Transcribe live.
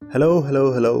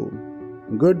Hello.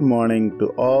 Good morning to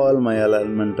all my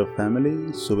element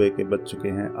family. सुबह के बज चुके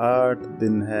हैं 8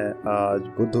 दिन है आज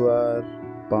बुधवार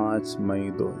 5 मई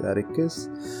 2021।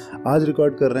 आज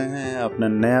रिकॉर्ड कर रहे हैं अपना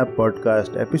नया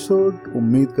पॉडकास्ट एपिसोड।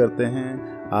 उम्मीद करते हैं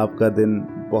आपका दिन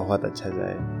बहुत अच्छा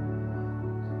जाए।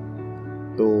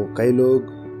 तो कई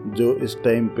लोग जो इस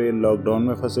टाइम पे लॉकडाउन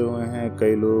में फंसे हुए हैं,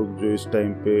 कई लोग जो इस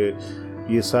टाइम पे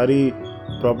ये सारी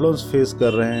प्रॉब्लम्स फेस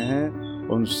कर रहे हैं,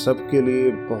 उन सब के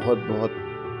लिए बहुत बहुत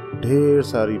ढेर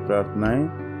सारी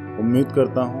प्रार्थनाएं। उम्मीद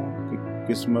करता हूँ कि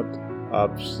किस्मत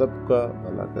आप सबका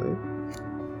भला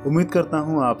करे। उम्मीद करता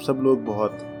हूँ आप सब लोग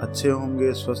बहुत अच्छे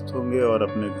होंगे, स्वस्थ होंगे और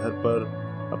अपने घर पर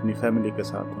अपनी फैमिली के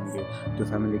साथ होंगे। जो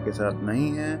फैमिली के साथ नहीं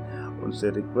हैं उनसे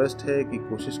रिक्वेस्ट है कि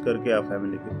कोशिश करके आप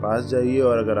फैमिली के पास जाइए,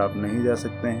 और अगर आप नहीं जा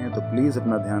सकते हैं तो प्लीज़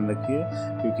अपना ध्यान रखिए,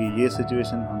 क्योंकि ये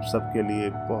सिचुएशन हम सब के लिए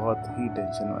बहुत ही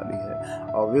टेंशन वाली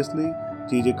है। ऑब्वियसली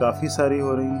चीज़ें काफ़ी सारी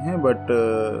हो रही हैं, बट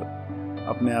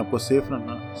अपने आप को सेफ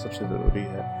रखना सबसे ज़रूरी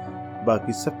है,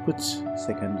 बाकी सब कुछ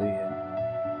सेकेंडरी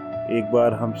है। एक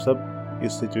बार हम सब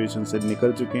इस सिचुएशन से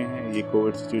निकल चुके हैं। ये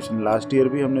कोविड सिचुएशन लास्ट ईयर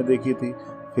भी हमने देखी थी,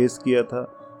 फेस किया था,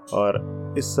 और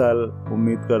इस साल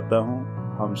उम्मीद करता हूँ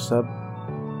हम सब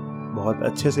बहुत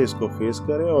अच्छे से इसको फेस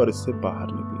करें और इससे बाहर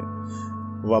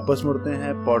निकलें। वापस मुड़ते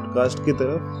हैं पॉडकास्ट की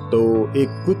तरफ। तो एक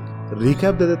क्विक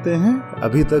रिकैप दे देते हैं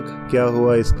अभी तक क्या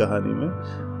हुआ इस कहानी में,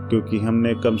 क्योंकि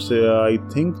हमने कम से आई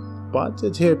थिंक 5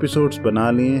 या 6 एपिसोड्स बना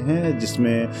लिए हैं,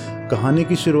 जिसमें कहानी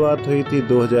की शुरुआत हुई थी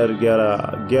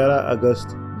 11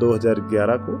 अगस्त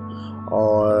 2011 को,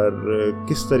 और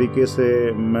किस तरीके से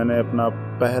मैंने अपना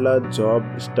पहला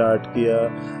जॉब स्टार्ट किया,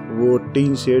 वो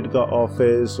टीन शेड का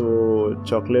ऑफिस, वो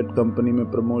चॉकलेट कंपनी में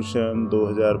प्रमोशन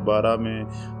 2012 में,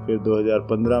 फिर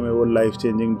 2015 में वो लाइफ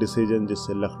चेंजिंग डिसीजन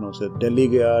जिससे लखनऊ से दिल्ली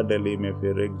गया, दिल्ली में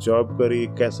फिर एक जॉब करी,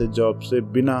 कैसे जॉब से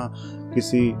बिना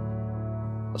किसी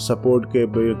सपोर्ट के,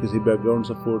 किसी बैकग्राउंड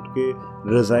सपोर्ट के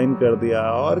रिज़ाइन कर दिया,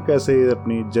 और कैसे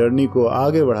अपनी जर्नी को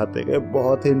आगे बढ़ाते गए।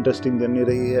 बहुत ही इंटरेस्टिंग जर्नी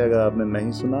रही है। अगर आपने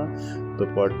नहीं सुना तो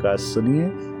पॉडकास्ट सुनिए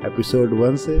एपिसोड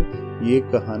 1 से। ये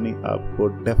कहानी आपको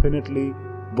डेफिनेटली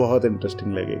बहुत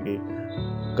इंटरेस्टिंग लगेगी।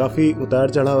 काफ़ी उतार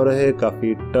चढ़ाव रहे,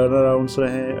 काफ़ी टर्न अराउंड्स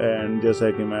रहे, एंड जैसा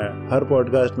कि मैं हर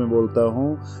पॉडकास्ट में बोलता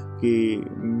हूँ कि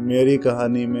मेरी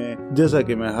कहानी में, जैसा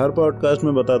कि मैं हर पॉडकास्ट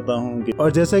में बताता हूँ कि,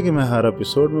 और जैसा कि मैं हर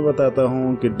एपिसोड में बताता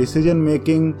हूँ कि डिसीजन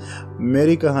मेकिंग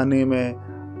मेरी कहानी में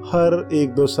हर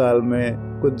 1-2 साल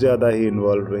में कुछ ज़्यादा ही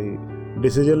इन्वॉल्व रही।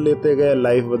 डिसीजन लेते गए,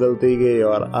 लाइफ बदलती गई,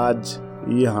 और आज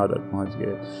यहाँ तक पहुँच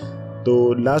गए।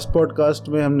 तो लास्ट पॉडकास्ट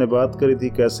में हमने बात करी थी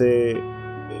कैसे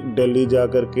दिल्ली जा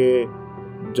कर के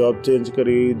जॉब चेंज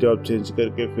करी, जॉब चेंज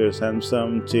करके फिर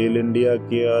सैमसंग चेल इंडिया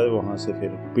किया, वहाँ से फिर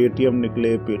पेटीएम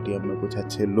निकले, पेटीएम में कुछ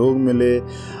अच्छे लोग मिले,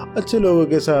 अच्छे लोगों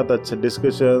के साथ अच्छा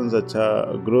डिस्कशंस, अच्छा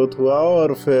ग्रोथ हुआ,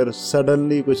 और फिर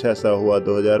सडनली कुछ ऐसा हुआ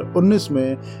 2019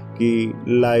 में कि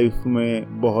लाइफ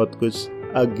में बहुत कुछ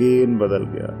अगेन बदल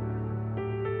गया।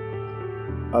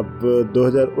 अब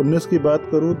 2019 की बात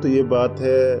करूं तो ये बात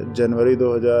है जनवरी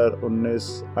 2019,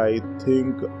 आई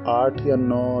थिंक 8 या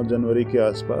 9 जनवरी के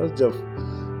आसपास, जब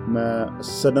मैं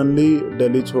सडनली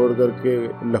दिल्ली छोड़ करके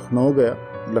लखनऊ गया।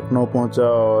 लखनऊ पहुंचा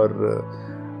और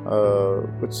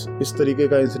कुछ इस तरीके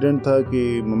का इंसिडेंट था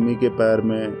कि मम्मी के पैर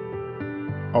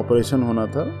में ऑपरेशन होना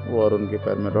था, और उनके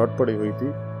पैर में रॉड पड़ी हुई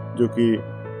थी जो कि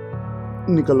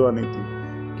निकलवानी थी,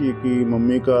 क्योंकि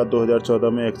मम्मी का 2014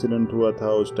 में एक्सीडेंट हुआ था।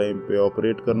 उस टाइम पे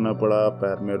ऑपरेट करना पड़ा,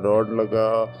 पैर में रॉड लगा।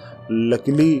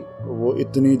 लकीली वो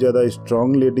इतनी ज़्यादा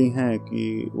स्ट्रांग लेडी हैं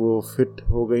कि वो फिट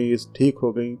हो गई, ठीक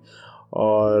हो गई,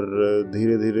 और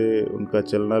धीरे धीरे उनका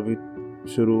चलना भी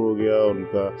शुरू हो गया,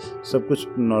 उनका सब कुछ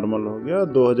नॉर्मल हो गया।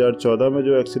 2014 में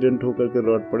जो एक्सीडेंट होकर के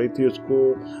रॉड पड़ी थी,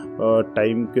 उसको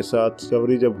टाइम के साथ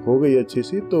रिकवरी जब हो गई अच्छी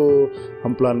सी, तो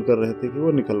हम प्लान कर रहे थे कि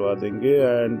वो निकलवा देंगे,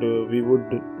 and we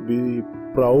would be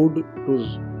proud to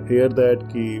hear that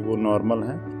कि वो नॉर्मल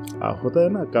हैं। होता है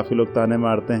ना, काफ़ी लोग ताने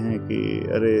मारते हैं कि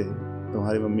अरे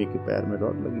तुम्हारी मम्मी के पैर में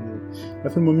रॉड लगी है, या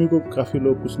फिर मम्मी को काफ़ी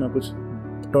लोग कुछ ना कुछ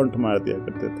टॉन्ट मार दिया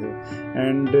करते थे।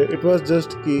 एंड इट वाज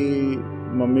जस्ट कि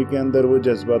मम्मी के अंदर वो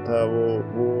जज्बा था,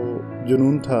 वो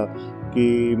जुनून था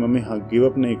कि मम्मी गिव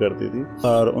अप नहीं करती थी,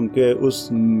 और उनके उस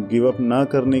गिव अप ना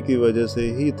करने की वजह से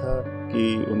ही था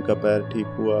कि उनका पैर ठीक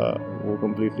हुआ, वो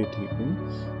कम्प्लीटली ठीक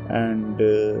हुई। एंड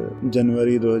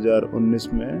जनवरी 2019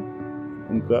 में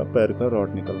उनका पैर का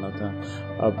रॉड निकलना था।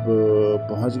 अब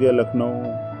पहुंच गया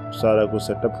लखनऊ, सारा कुछ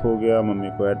सेटअप हो गया, मम्मी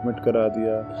को एडमिट करा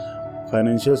दिया।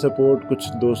 फाइनेंशियल सपोर्ट कुछ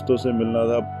दोस्तों से मिलना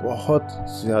था, बहुत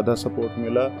ज़्यादा सपोर्ट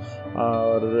मिला।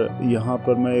 और यहाँ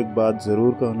पर मैं एक बात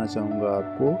ज़रूर कहना चाहूँगा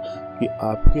आपको कि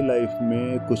आपकी लाइफ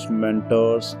में कुछ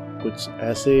मेंटर्स, कुछ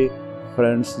ऐसे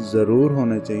फ्रेंड्स ज़रूर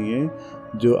होने चाहिए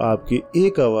जो आपकी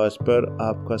एक आवाज़ पर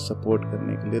आपका सपोर्ट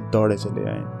करने के लिए दौड़े चले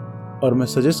आए। और मैं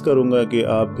सजेस्ट करूँगा कि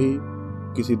आप भी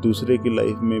किसी दूसरे की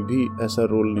लाइफ में भी ऐसा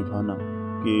रोल निभाना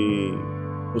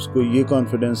कि उसको ये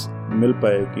कॉन्फिडेंस मिल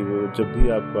पाए कि वो जब भी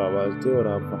आपको आवाज़ दे और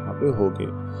आप वहाँ पे होगे।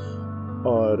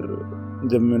 और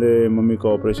जब मेरे मम्मी का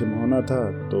ऑपरेशन होना था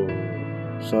तो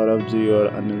सौरभ जी और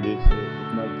अनिल जी से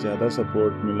इतना ज़्यादा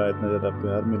सपोर्ट मिला, इतना ज़्यादा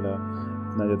प्यार मिला,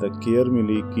 इतना ज़्यादा केयर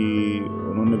मिली कि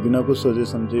उन्होंने बिना कुछ सोचे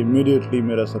समझे इमीडिएटली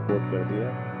मेरा सपोर्ट कर दिया।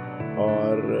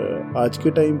 और आज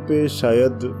के टाइम पे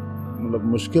शायद मतलब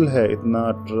मुश्किल है इतना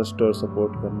ट्रस्ट और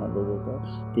सपोर्ट करना लोगों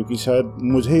का, क्योंकि शायद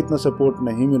मुझे इतना सपोर्ट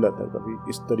नहीं मिला था कभी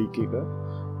इस तरीके का।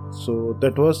 So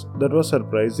that was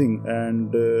surprising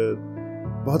and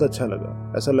बहुत अच्छा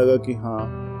लगा। ऐसा लगा कि हाँ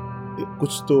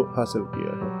कुछ तो हासिल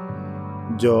किया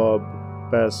है। जॉब,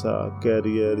 पैसा,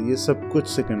 कैरियर, ये सब कुछ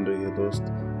सेकेंडरी है दोस्त।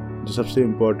 जो सबसे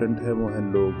इम्पोर्टेंट है वो है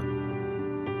लोग।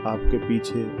 आपके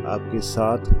पीछे, आपके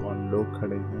साथ कौन लोग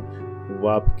खड़े हैं, वो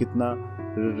आप कितना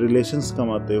रिलेशंस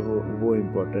कमाते हो, वो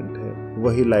इम्पोर्टेंट है,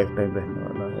 वही लाइफ टाइम रहने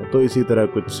वाला है। तो इसी तरह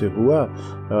कुछ से हुआ।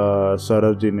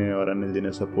 सौरभ जी ने और अनिल जी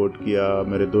ने सपोर्ट किया,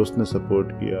 मेरे दोस्त ने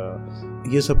सपोर्ट किया,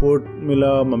 ये सपोर्ट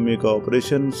मिला। मम्मी का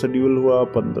ऑपरेशन शेड्यूल हुआ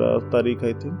 15 तारीख,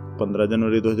 आई थिंक 15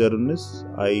 जनवरी 2019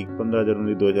 आई। 15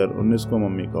 जनवरी 2019 को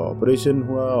मम्मी का ऑपरेशन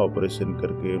हुआ। ऑपरेशन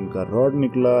करके उनका रॉड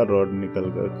निकला। रॉड निकल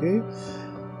करके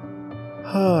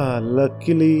हाँ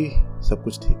लकीली सब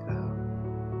कुछ ठीक रहा।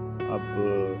 अब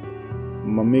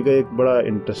मम्मी का एक बड़ा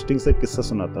इंटरेस्टिंग सा किस्सा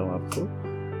सुनाता हूँ आपको।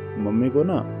 मम्मी को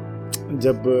ना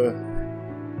जब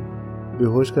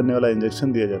बेहोश करने वाला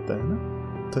इंजेक्शन दिया जाता है ना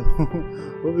तो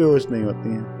वो बेहोश नहीं होती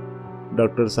हैं।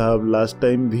 डॉक्टर साहब लास्ट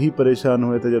टाइम भी परेशान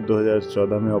हुए थे जब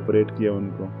 2014 में ऑपरेट किया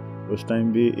उनको। उस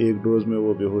टाइम भी एक डोज में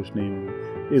वो बेहोश नहीं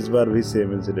हुई। इस बार भी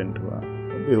सेम इंसिडेंट हुआ,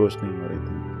 बेहोश नहीं हो रही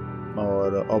थी।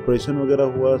 और ऑपरेशन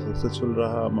वगैरह हुआ, सक्सेसफुल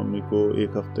रहा। मम्मी को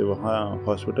एक हफ्ते वहाँ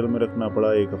हॉस्पिटल में रखना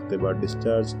पड़ा। एक हफ्ते बाद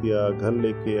डिस्चार्ज किया, घर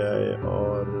लेके आए।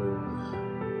 और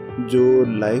जो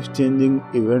लाइफ चेंजिंग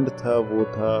इवेंट था वो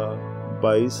था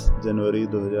 22 जनवरी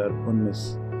 2019।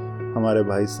 हमारे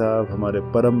भाई साहब, हमारे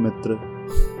परम मित्र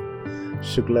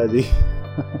शुक्ला जी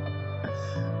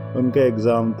उनका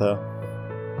एग्ज़ाम था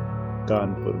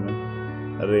कानपुर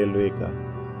में रेलवे का।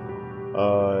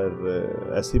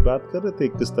 और ऐसी बात कर रहे थे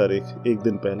 21 तारीख, एक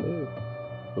दिन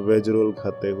पहले वेज रोल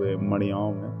खाते हुए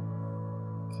मणियाओं में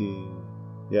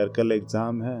कि यार कल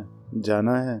एग्ज़ाम है,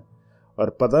 जाना है। और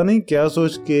पता नहीं क्या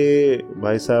सोच के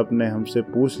भाई साहब ने हमसे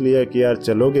पूछ लिया कि यार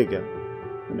चलोगे क्या।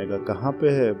 मैंने कहा कहाँ पे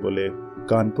है, बोले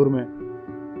कानपुर में।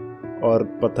 और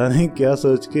पता नहीं क्या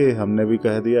सोच के हमने भी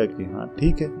कह दिया कि हाँ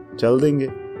ठीक है चल देंगे।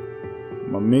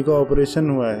 मम्मी का ऑपरेशन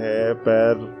हुआ है,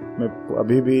 पैर में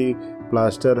अभी भी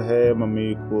प्लास्टर है।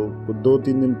 मम्मी को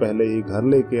 2-3 दिन पहले ही घर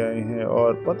लेके आए हैं।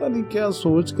 और पता नहीं क्या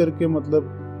सोच करके मतलब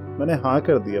मैंने हाँ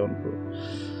कर दिया उनको।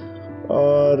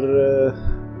 और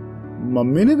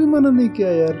मम्मी ने भी मना नहीं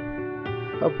किया यार।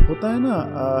 अब होता है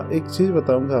ना, एक चीज़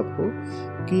बताऊंगा आपको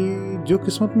कि जो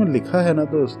किस्मत में लिखा है ना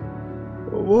दोस्त,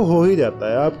 वो हो ही जाता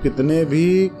है। आप कितने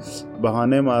भी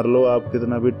बहाने मार लो, आप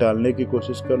कितना भी टालने की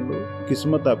कोशिश कर लो,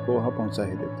 किस्मत आपको वहाँ पहुँचा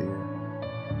ही देती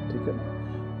है। ठीक है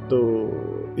ना। तो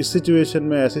इस सिचुएशन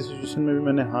में, ऐसी सिचुएशन में भी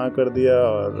मैंने हाँ कर दिया।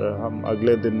 और हम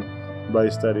अगले दिन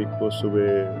 22 तारीख को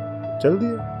सुबह चल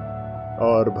दिए।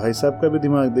 और भाई साहब का भी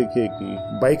दिमाग देखिए कि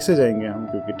बाइक से जाएंगे हम,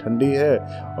 क्योंकि ठंडी है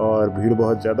और भीड़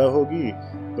बहुत ज़्यादा होगी,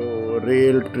 तो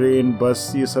रेल, ट्रेन,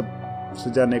 बस ये सब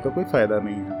से जाने का कोई फ़ायदा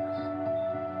नहीं है।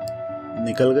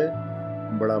 निकल गए,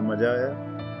 बड़ा मज़ा आया।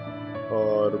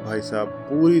 और भाई साहब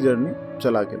पूरी जर्नी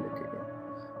चला के लेके गए।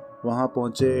 वहाँ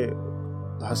पहुँचे,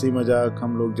 हंसी मजाक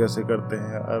हम लोग जैसे करते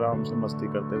हैं आराम से मस्ती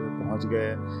करते हुए पहुँच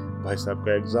गए। भाई साहब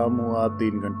का एग्ज़ाम हुआ,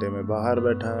 3 घंटे में बाहर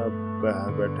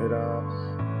बैठे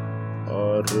रहा।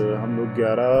 और हम लोग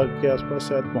 11 के आसपास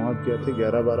शायद पहुँच गए थे,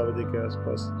 11-12 बजे के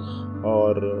आसपास।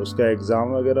 और उसका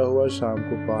एग्ज़ाम वगैरह हुआ शाम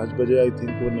को 5 बजे आई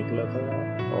थिंक वो निकला था।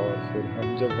 और फिर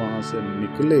हम जब वहाँ से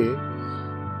निकले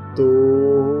तो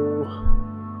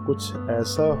कुछ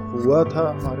ऐसा हुआ था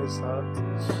हमारे साथ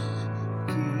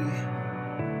कि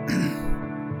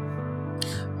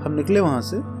हम निकले वहाँ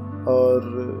से और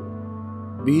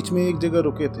बीच में एक जगह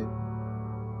रुके थे।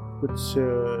 कुछ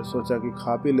सोचा कि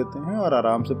खा पी लेते हैं और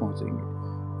आराम से पहुँचेंगे।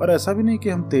 और ऐसा भी नहीं कि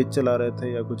हम तेज चला रहे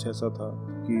थे या कुछ ऐसा था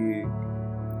कि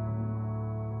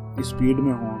स्पीड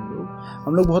में हो।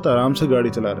 हम लोग बहुत आराम से गाड़ी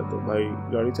चला रहे थे। भाई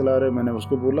गाड़ी चला रहे, मैंने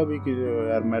उसको बोला भी कि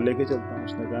यार मैं लेके चलता हूँ।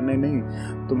 उसने कहा नहीं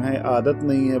तुम्हें आदत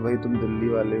नहीं है भाई, तुम दिल्ली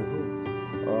वाले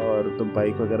हो और तुम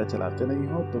बाइक वगैरह चलाते नहीं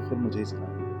हो, तो फिर मुझे ही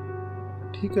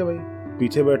चलाना। ठीक है भाई,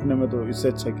 पीछे बैठने में तो इससे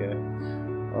अच्छा क्या है।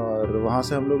 और वहाँ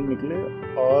से हम लोग निकले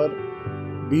और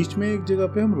बीच में एक जगह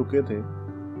पे हम रुके थे।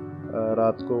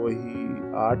 रात को वही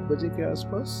 8 बजे के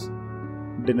आसपास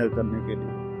डिनर करने के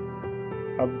लिए।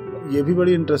 अब ये भी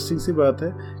बड़ी इंटरेस्टिंग सी बात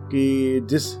है कि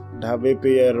जिस ढाबे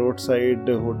पे या रोड साइड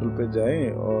होटल पे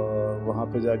जाएं और वहाँ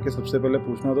पे जाके सबसे पहले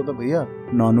पूछना होता था, भैया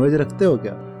नॉनवेज रखते हो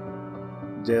क्या?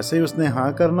 जैसे ही उसने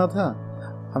हाँ करना था,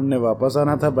 हमने वापस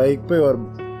आना था बाइक पे और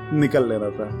निकल लेना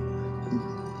था।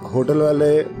 होटल वाले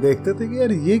देखते थे कि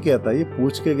यार ये क्या था, ये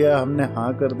पूछ के गया, हमने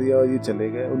हाँ कर दिया और ये चले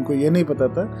गए। उनको ये नहीं पता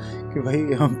था कि भाई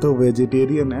हम तो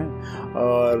वेजिटेरियन हैं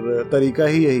और तरीका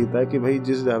ही यही था कि भाई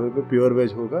जिस ढाबे पे प्योर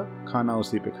वेज होगा खाना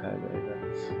उसी पे खाया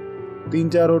जाएगा।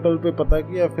 3-4 होटल पे पता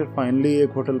किया, फिर फाइनली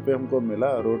एक होटल पे हमको मिला,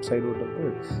 रोड साइड होटल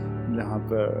पे, जहाँ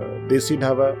पे देसी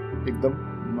ढाबा एकदम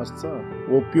मस्त था,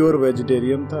 वो प्योर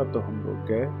वेजिटेरियन था। तो हम लोग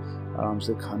गए, आराम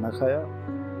से खाना खाया,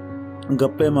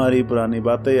 गप्पे मारी, पुरानी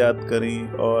बातें याद करी।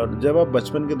 और जब आप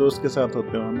बचपन के दोस्त के साथ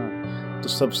होते हो ना, तो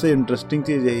सबसे इंटरेस्टिंग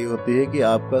चीज़ यही होती है कि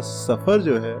आपका सफ़र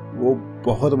जो है वो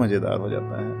बहुत मज़ेदार हो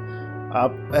जाता है।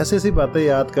 आप ऐसी ऐसी बातें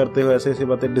याद करते हो, ऐसी ऐसी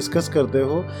बातें डिस्कस करते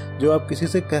हो जो आप किसी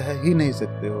से कह ही नहीं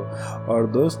सकते हो। और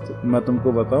दोस्त, मैं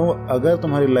तुमको बताऊं, अगर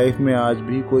तुम्हारी लाइफ में आज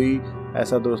भी कोई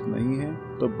ऐसा दोस्त नहीं है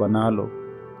तो बना लो,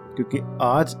 क्योंकि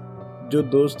आज जो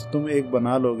दोस्त तुम एक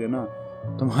बना लोगे ना,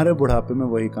 तुम्हारे बुढ़ापे में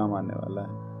वही काम आने वाला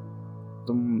है।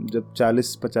 तुम जब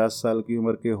 40-50 साल की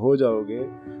उम्र के हो जाओगे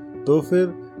तो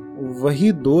फिर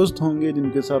वही दोस्त होंगे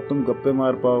जिनके साथ तुम गप्पे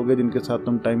मार पाओगे, जिनके साथ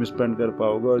तुम टाइम स्पेंड कर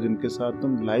पाओगे और जिनके साथ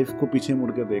तुम लाइफ को पीछे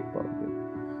मुड़ के देख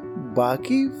पाओगे।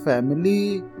 बाकी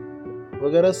फैमिली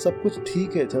वगैरह सब कुछ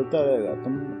ठीक है, चलता रहेगा,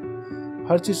 तुम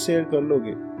हर चीज़ शेयर कर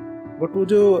लोगे, बट वो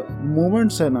जो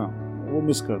मोमेंट्स है ना वो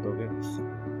मिस कर दोगे।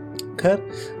 खैर,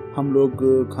 हम लोग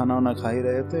खाना वाना खा ही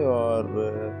रहे थे और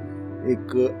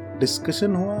एक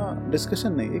डिस्कशन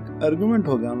नहीं, एक आर्गुमेंट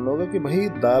हो गया हम लोगों का कि भाई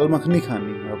दाल मखनी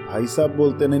खानी है। भाई साहब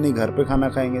बोलते नहीं घर पे खाना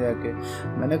खाएंगे जाके।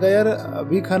 मैंने कहा यार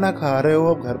अभी खाना खा रहे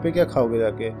हो, अब घर पे क्या खाओगे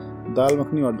जाके, दाल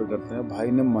मखनी ऑर्डर करते हैं।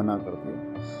 भाई ने मना कर दिया।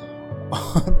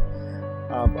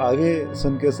 और आप आगे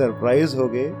सुन के सरप्राइज हो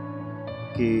गए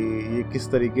कि ये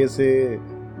किस तरीके से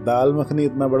दाल मखनी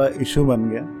इतना बड़ा इशू बन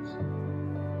गया।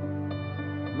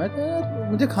 मैं कहा यार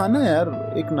मुझे खाना है यार,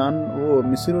 एक नान वो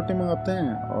मिस्सी रोटी मंगाते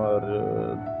हैं और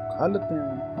खा लेते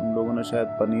हैं। हम लोगों ने शायद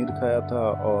पनीर खाया था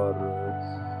और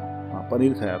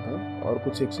पनीर खाया था और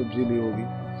कुछ एक सब्जी ली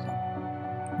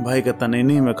होगी। भाई कहता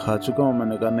नहीं मैं खा चुका हूँ।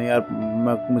 मैंने कहा नहीं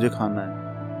यार मुझे खाना है।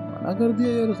 मना कर दिया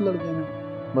यार उस लड़के ने।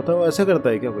 बताओ ऐसे करता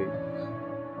है क्या कोई?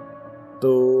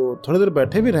 तो थोड़ी देर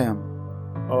बैठे भी रहे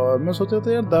हम और मैं सोचा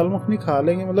था यार दाल मखनी खा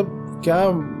लेंगे, मतलब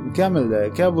क्या मिल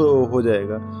जाएगा, क्या हो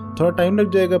जाएगा, थोड़ा टाइम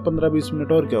लग जाएगा 15-20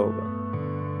 मिनट और क्या होगा।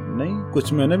 नहीं,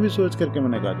 कुछ मैंने भी सोच करके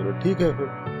मैंने कहा चलो ठीक है। फिर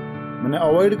मैंने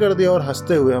अवॉइड कर दिया और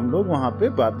हंसते हुए हम लोग वहाँ पे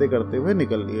बातें करते हुए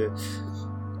निकल लिए।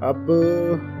 अब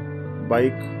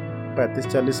बाइक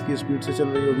 35-40 की स्पीड से चल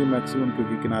रही होगी मैक्सिमम,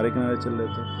 क्योंकि किनारे चल रहे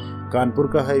थे। कानपुर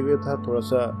का हाईवे था, थोड़ा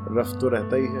सा रफ तो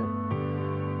रहता ही है।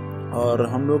 और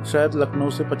हम लोग शायद लखनऊ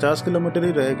से 50 किलोमीटर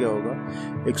ही रह गया होगा।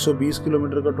 120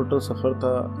 किलोमीटर का टोटल सफ़र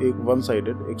था, एक वन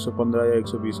साइडेड 115 या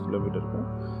 120 किलोमीटर का,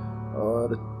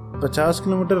 और 50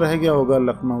 किलोमीटर रह गया होगा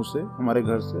लखनऊ से, हमारे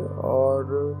घर से।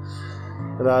 और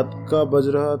रात का बज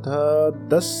रहा था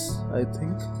 10 आई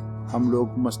थिंक। हम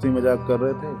लोग मस्ती मजाक कर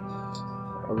रहे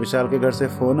थे। विशाल के घर से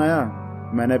फ़ोन आया,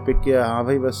 मैंने पिक किया, हाँ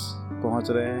भाई बस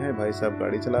पहुंच रहे हैं, भाई साहब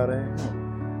गाड़ी चला रहे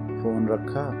हैं। फ़ोन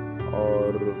रखा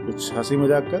और कुछ हंसी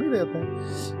मजाक कर ही रहे थे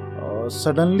और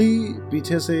सडनली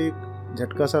पीछे से एक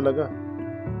झटका सा लगा।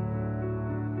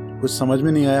 कुछ समझ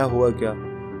में नहीं आया हुआ क्या,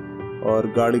 और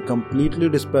गाड़ी कंप्लीटली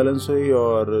डिसबैलेंस हुई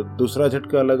और दूसरा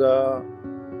झटका लगा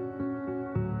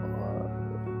और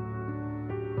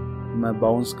मैं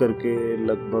बाउंस करके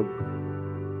लगभग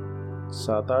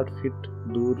 7-8 फीट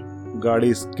दूर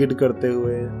गाड़ी स्किड करते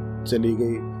हुए चली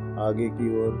गई आगे की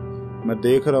ओर। मैं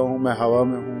देख रहा हूँ, मैं हवा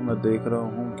में हूँ, मैं देख रहा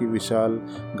हूँ कि विशाल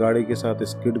गाड़ी के साथ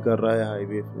स्किड कर रहा है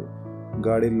हाईवे पे।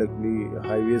 गाड़ी लगली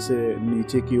हाईवे से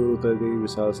नीचे की ओर उतर गई,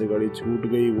 विशाल से गाड़ी छूट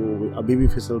गई, वो अभी भी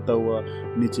फिसलता हुआ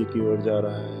नीचे की ओर जा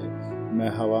रहा है। मैं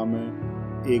हवा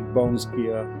में एक बाउंस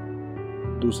किया,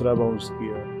 दूसरा बाउंस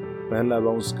किया, पहला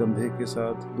बाउंस कंधे के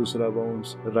साथ, दूसरा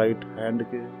बाउंस राइट हैंड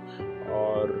के,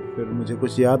 और फिर मुझे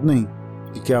कुछ याद नहीं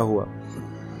कि क्या हुआ।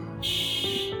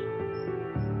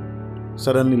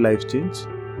 सडनली लाइफ चेंज,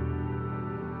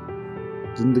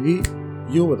 जिंदगी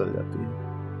यूं बदल जाती है,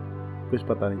 कुछ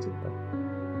पता नहीं चलता।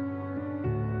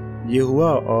 ये हुआ।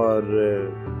 और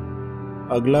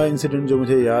अगला इंसिडेंट जो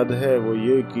मुझे याद है वो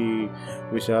ये कि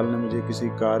विशाल ने मुझे किसी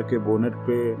कार के बोनेट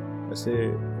पे ऐसे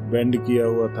बेंड किया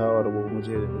हुआ था और वो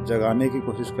मुझे जगाने की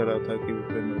कोशिश कर रहा था कि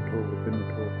विपिन उठो, विपिन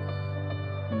उठो।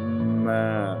 मैं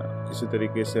किसी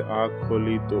तरीके से आँख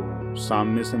खोली तो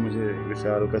सामने से मुझे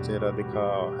विशाल का चेहरा दिखा,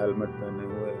 हेलमेट पहने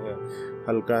हुए है,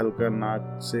 हल्का हल्का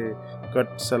नाक से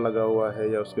कट सा लगा हुआ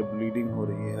है या उसके ब्लीडिंग हो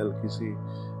रही है हल्की सी।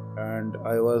 एंड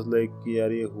आई वाज लाइक कि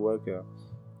यार ये हुआ क्या।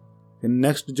 फिर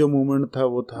नेक्स्ट जो मोमेंट था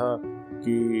वो था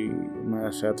कि मैं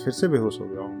शायद फिर से बेहोश हो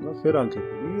गया हूँगा। फिर आंखें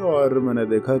खुली और मैंने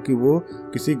देखा कि वो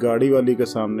किसी गाड़ी वाली के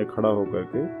सामने खड़ा होकर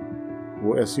के,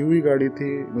 वो एसयूवी गाड़ी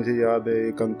थी, मुझे याद है,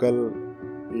 एक अंकल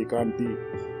एक आंटी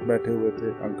बैठे हुए थे,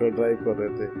 अंकल ड्राइव कर रहे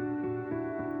थे,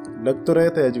 लग तो रहे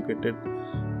थे एजुकेटेड,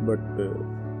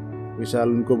 बट विशाल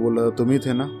उनको बोल रहा था तुम ही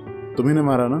थे ना, तुम ही ने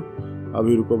मारा ना,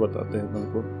 अभी रुको बताते हैं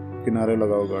तुमको, किनारे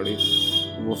लगाओ गाड़ी।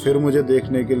 वो फिर मुझे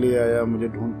देखने के लिए आया, मुझे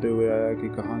ढूंढते हुए आया कि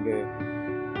कहाँ गए,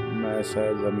 मैं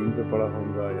शायद ज़मीन पे पड़ा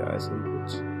होऊंगा या ऐसे ही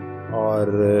कुछ।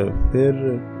 और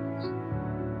फिर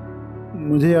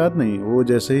मुझे याद नहीं, वो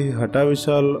जैसे ही हटा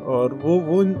विशाल, और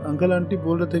वो अंकल आंटी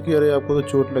बोल रहे थे कि अरे आपको तो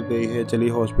चोट लग गई है, चलिए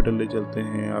हॉस्पिटल ले चलते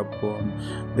हैं, आपको हम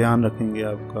ध्यान रखेंगे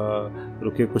आपका,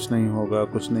 रुके, कुछ नहीं होगा,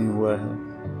 कुछ नहीं हुआ है।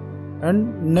 एंड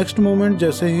नेक्स्ट मोमेंट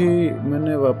जैसे ही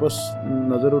मैंने वापस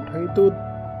नज़र उठाई तो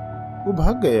वो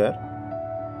भाग गए यार।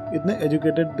 इतने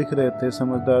एजुकेटेड दिख रहे थे,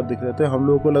 समझदार दिख रहे थे, हम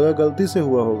लोगों को लगा गलती से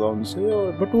हुआ होगा उनसे,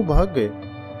 और बट वो भाग गए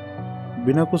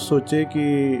बिना कुछ सोचे कि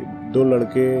दो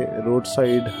लड़के रोड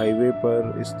साइड हाईवे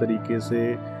पर इस तरीके से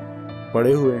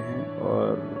पड़े हुए हैं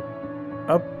और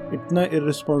अब इतना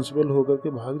इर्रिस्पॉन्सिबल होकर के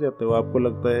भाग जाते हो। आपको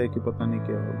लगता है कि पता नहीं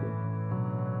क्या हो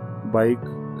गया। बाइक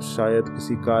शायद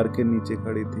किसी कार के नीचे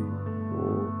खड़ी थी, वो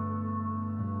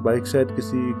बाइक शायद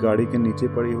किसी गाड़ी के नीचे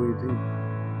पड़ी हुई थी,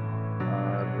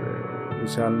 और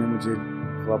विशाल ने मुझे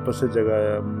वापस से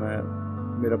जगाया।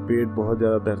 मेरा पेट बहुत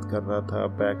ज़्यादा दर्द कर रहा था,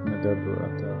 बैक में दर्द हो रहा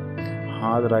था,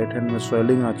 हाथ राइट हैंड में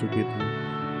स्वेलिंग आ चुकी थी।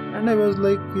 एंड आई वाज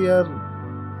लाइक कि यार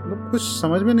कुछ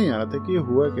समझ में नहीं आ रहा था कि ये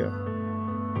हुआ क्या।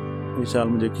 विशाल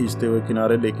मुझे खींचते हुए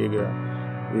किनारे लेके गया,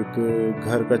 एक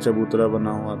घर का चबूतरा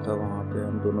बना हुआ था, वहाँ पे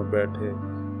हम दोनों बैठे,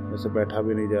 वैसे बैठा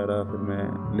भी नहीं जा रहा, फिर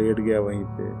मैं लेट गया वहीं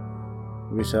पे।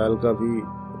 विशाल का भी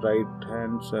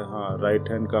राइट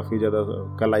हैंड काफ़ी ज़्यादा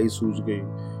कलाई सूज गई,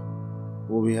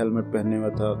 वो भी हेलमेट पहनने में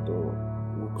था, तो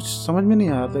कुछ समझ में नहीं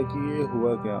आ रहा था कि ये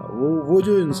हुआ क्या। वो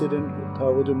जो इंसिडेंट था,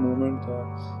 वो जो मोमेंट था,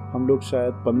 हम लोग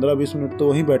शायद 15-20 मिनट तो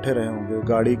वहीं बैठे रहे होंगे,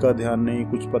 गाड़ी का ध्यान नहीं,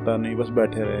 कुछ पता नहीं, बस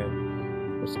बैठे रहे,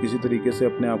 बस किसी तरीके से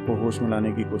अपने आप को होश में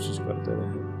लाने की कोशिश करते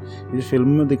रहे। ये फिल्म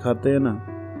में दिखाते हैं ना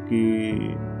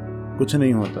कि कुछ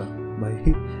नहीं होता,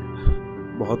 भाई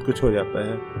बहुत कुछ हो जाता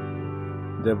है।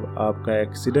 जब आपका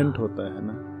एक्सीडेंट होता है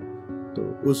ना,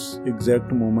 तो उस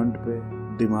एग्जैक्ट मोमेंट पे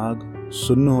दिमाग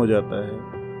सुन्न हो जाता है,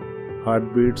 हार्ट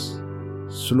बीट्स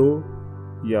स्लो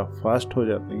या फास्ट हो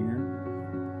जाती हैं,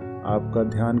 आपका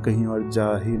ध्यान कहीं और जा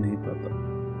ही नहीं पाता।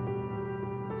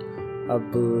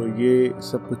 अब ये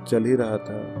सब कुछ चल ही रहा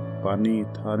था, पानी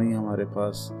था नहीं हमारे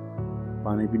पास,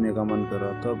 पानी पीने का मन कर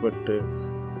रहा था,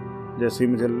 बट जैसे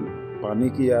ही मुझे पानी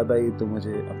की याद आई तो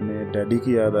मुझे अपने डैडी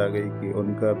की याद आ गई कि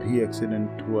उनका भी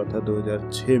एक्सीडेंट हुआ था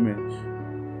 2006 में।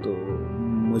 तो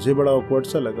मुझे बड़ा ऑकवर्ड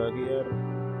सा लगा कि यार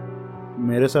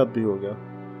मेरे साथ भी हो गया,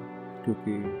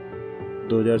 क्योंकि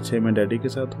 2006 में डैडी के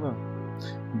साथ हुआ,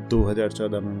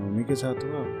 2014 में मम्मी के साथ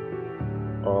हुआ,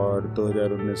 और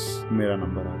 2019 मेरा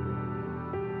नंबर आ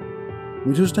गया।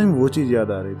 मुझे उस टाइम वो चीज़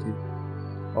याद आ रही थी,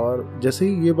 और जैसे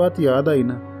ही ये बात याद आई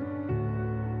ना,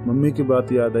 मम्मी की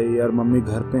बात याद आई, यार मम्मी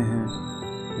घर पे हैं,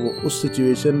 वो उस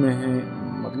सिचुएशन में हैं,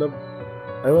 मतलब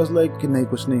आई वाज लाइक कि नहीं,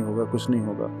 कुछ नहीं होगा, कुछ नहीं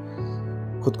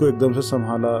होगा। खुद को एकदम से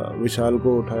संभाला, विशाल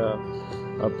को उठाया,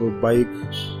 अब बाइक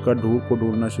का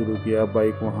ढूंढना शुरू किया।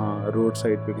 बाइक वहाँ रोड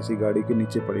साइड पे किसी गाड़ी के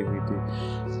नीचे पड़ी हुई थी।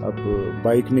 अब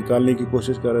बाइक निकालने की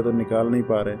कोशिश कर रहे तो निकाल नहीं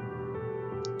पा रहे।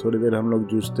 थोड़ी देर हम लोग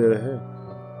जूझते रहे,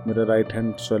 मेरा राइट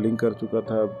हैंड स्वेलिंग कर चुका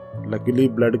था, लकीली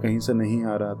ब्लड कहीं से नहीं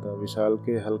आ रहा था, विशाल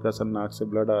के हल्का सा नाक से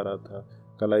ब्लड आ रहा था,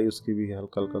 कलाई उसकी भी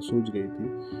हल्का हल्का सूज गई थी।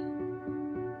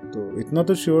 तो इतना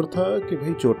तो श्योर था कि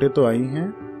भाई चोटें तो आई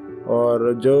हैं।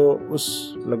 और जो उस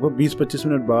लगभग 20-25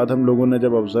 मिनट बाद हम लोगों ने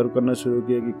जब ऑब्जर्व करना शुरू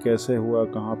किया कि कैसे हुआ,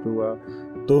 कहाँ पे हुआ,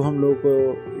 तो हम लोगों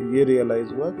को ये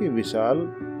रियलाइज़ हुआ कि विशाल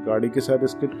गाड़ी के साथ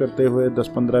स्किड करते हुए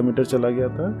 10-15 मीटर चला गया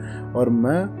था, और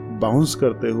मैं बाउंस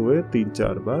करते हुए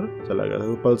 3-4 बार चला गया था।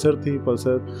 वो पल्सर थी,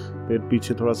 पल्सर पे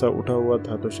पीछे थोड़ा सा उठा हुआ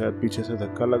था, तो शायद पीछे से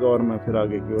धक्का लगा और मैं फिर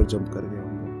आगे की ओर जंप कर गया हूँ।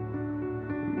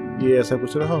 ये ऐसा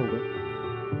कुछ रहा होगा।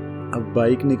 अब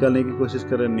बाइक निकालने की कोशिश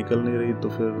कर रहे, निकल नहीं रही, तो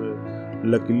फिर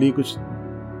लकीली कुछ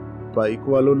बाइक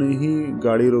वालों ने ही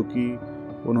गाड़ी रोकी,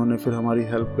 उन्होंने फिर हमारी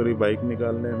हेल्प करी बाइक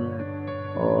निकालने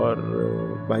में, और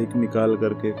बाइक निकाल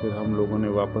करके फिर हम लोगों ने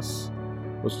वापस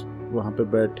उस वहाँ पे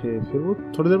बैठे। फिर वो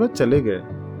थोड़ी देर बाद चले गए,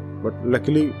 बट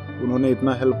लकीली उन्होंने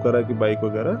इतना हेल्प करा कि बाइक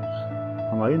वगैरह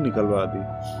हमारी निकलवा दी।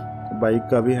 बाइक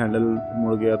का भी हैंडल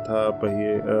मुड़ गया था,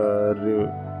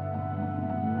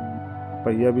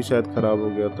 पहिया भी शायद ख़राब हो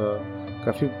गया था,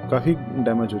 काफ़ी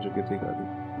डैमेज हो चुकी थी गाड़ी।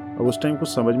 अब उस टाइम कुछ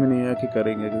समझ में नहीं आया कि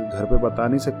करेंगे, क्योंकि घर पे बता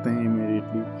नहीं सकते हैं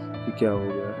इमीडिएटली कि क्या हो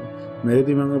गया है। मेरे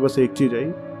दिमाग में बस एक चीज़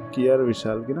आई कि यार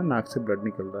विशाल की ना नाक से ब्लड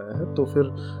निकल रहा है। तो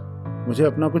फिर मुझे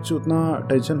अपना कुछ उतना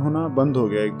टेंशन होना बंद हो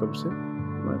गया एकदम से।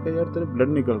 मैंने कहा यार तेरे ब्लड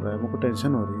निकल रहा है, मुझको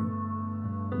टेंशन हो रही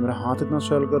है, मेरा हाथ इतना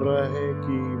स्वेल कर रहा है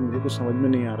कि मुझे कुछ समझ में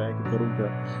नहीं आ रहा है कि करूँ क्या।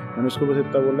 मैंने उसको बस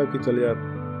इतना बोला कि चल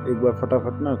यार एक बार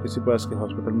फटाफट ना किसी पास के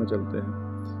हॉस्पिटल में चलते हैं।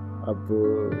 अब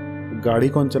गाड़ी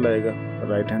कौन चलाएगा,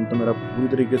 राइट हैंड तो मेरा पूरी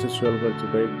तरीके से स्वेल कर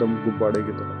चुका है एकदम गुब्बारे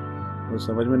की तरह। मुझे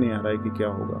समझ में नहीं आ रहा है कि क्या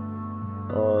होगा।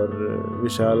 और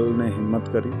विशाल ने हिम्मत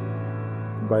करी,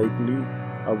 बाइक ली।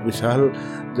 अब विशाल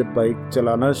जब बाइक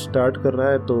चलाना स्टार्ट कर रहा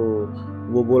है तो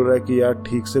वो बोल रहा है कि यार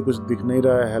ठीक से कुछ दिख नहीं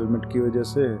रहा है हेलमेट की वजह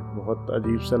से, बहुत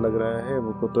अजीब सा लग रहा है,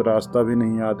 मुझको तो रास्ता भी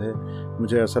नहीं याद है,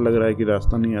 मुझे ऐसा लग रहा है कि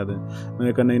रास्ता नहीं याद है।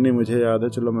 मैंने कहा नहीं मुझे याद है,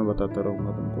 चलो मैं बताता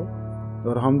रहूँगा तुमको।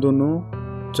 और हम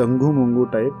दोनों चंगू मुंगू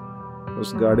टाइप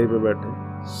उस गाड़ी पे बैठे,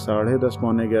 10:30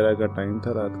 पौने 11 का टाइम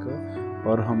था रात का,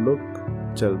 और हम लोग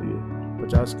चल दिए।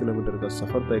 50 किलोमीटर का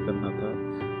सफ़र तय करना था।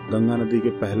 गंगा नदी के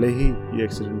पहले ही ये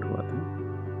एक्सीडेंट हुआ था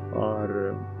और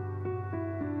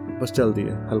बस चल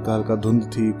दिए। हल्का हल्का धुंध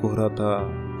थी, कोहरा था,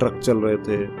 ट्रक चल रहे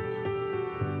थे।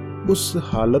 उस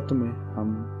हालत में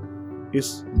हम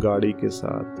इस गाड़ी के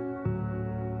साथ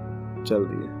चल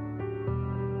दिए।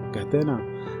 कहते हैं ना,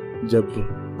 जब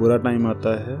बुरा टाइम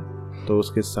आता है तो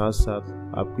उसके साथ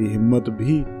साथ आपकी हिम्मत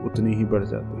भी उतनी ही बढ़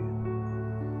जाती है।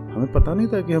 हमें पता नहीं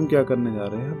था कि हम क्या करने जा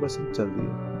रहे हैं, बस हम चल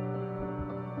दिए।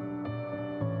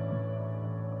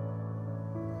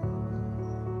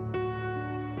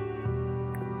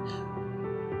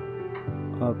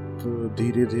 अब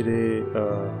धीरे धीरे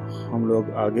हम लोग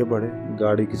आगे बढ़े।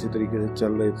 गाड़ी किसी तरीके से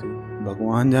चल रही थी,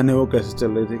 भगवान जाने वो कैसे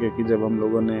चल रही थी, क्योंकि जब हम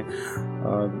लोगों ने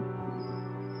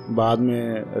बाद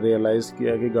में रियलाइज़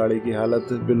किया कि गाड़ी की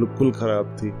हालत बिल्कुल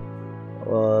ख़राब थी।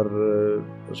 और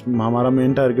हमारा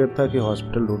मेन टारगेट था कि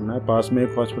हॉस्पिटल ढूंढना है। पास में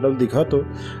एक हॉस्पिटल दिखा तो,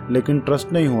 लेकिन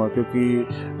ट्रस्ट नहीं हुआ,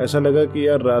 क्योंकि ऐसा लगा कि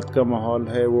यार रात का माहौल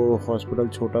है, वो हॉस्पिटल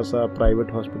छोटा सा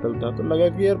प्राइवेट हॉस्पिटल था, तो लगा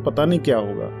कि यार पता नहीं क्या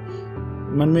होगा।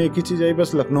 मन में एक ही चीज़ आई,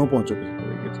 बस लखनऊ पहुँचो किसी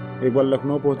तरीके से, एक बार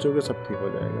लखनऊ पहुँचोगे सब ठीक हो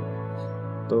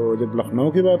जाएगा। तो जब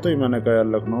लखनऊ की बात हुई, मैंने कहा यार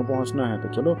लखनऊ पहुँचना है तो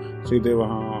चलो सीधे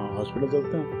वहाँ हॉस्पिटल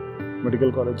चलते हैं,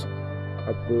 मेडिकल कॉलेज।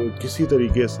 अब किसी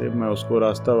तरीके से मैं उसको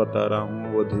रास्ता बता रहा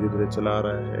हूँ, वो धीरे धीरे चला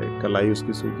रहा है, कलाई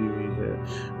उसकी सूजी हुई है,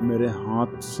 मेरे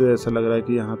हाथ से ऐसा लग रहा है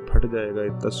कि ये हाथ फट जाएगा,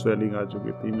 इतना स्वेलिंग आ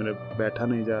चुकी थी, मेरे बैठा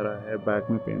नहीं जा रहा है, बैक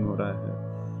में पेन हो रहा है।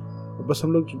 बस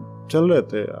हम लोग चल रहे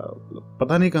थे,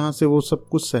 पता नहीं कहाँ से वो सब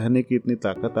कुछ सहने की इतनी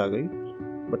ताकत आ गई,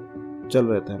 बट चल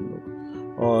रहे थे हम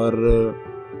लोग। और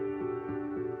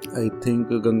आई थिंक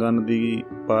गंगा नदी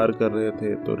पार कर रहे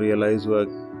थे तो रियलाइज़ हुआ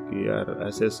कि यार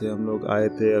ऐसे ऐसे हम लोग आए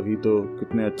थे, अभी तो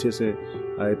कितने अच्छे से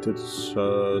आए थे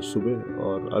सुबह,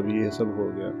 और अभी ये सब हो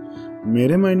गया।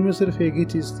 मेरे माइंड में सिर्फ एक ही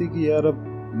चीज़ थी कि यार अब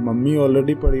मम्मी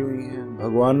ऑलरेडी पड़ी हुई हैं,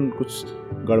 भगवान कुछ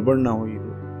गड़बड़ ना हुई हो,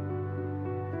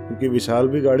 क्योंकि विशाल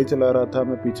भी गाड़ी चला रहा था,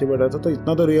 मैं पीछे बैठा था, तो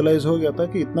इतना तो रियलाइज़ हो गया था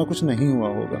कि इतना कुछ नहीं हुआ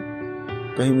होगा,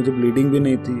 कहीं मुझे ब्लीडिंग भी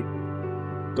नहीं थी।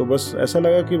 तो बस ऐसा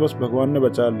लगा कि बस भगवान ने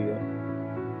बचा लिया।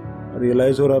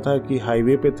 रियलाइज़ हो रहा था कि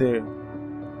हाईवे पे थे,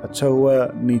 अच्छा हुआ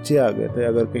नीचे आ गए थे,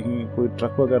 अगर कहीं कोई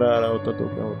ट्रक वगैरह आ रहा होता तो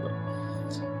क्या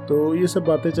होता। तो ये सब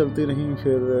बातें चलती रहीं।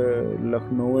 फिर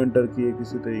लखनऊ एंटर किए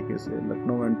किसी तरीके से।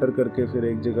 लखनऊ एंटर करके फिर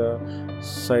एक जगह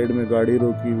साइड में गाड़ी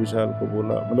रोकी, विशाल को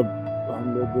बोला, मतलब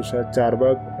हम लोग शायद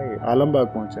चारबाग नहीं आलमबाग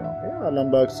पहुँचे होंगे।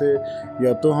 आलमबाग से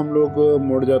या तो हम लोग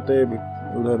मुड़ जाते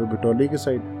उधर भिटौली की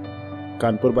साइड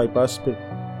कानपुर बाईपास पे,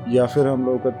 या फिर हम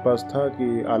लोगों के पास था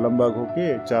कि आलमबाग होके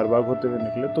चारबाग होते हुए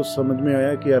निकले। तो समझ में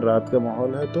आया कि यार रात का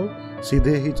माहौल है तो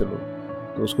सीधे ही चलो,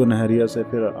 तो उसको नहरिया से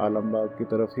फिर आलमबाग की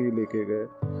तरफ ही लेके गए।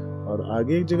 और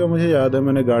आगे एक जगह मुझे याद है,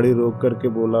 मैंने गाड़ी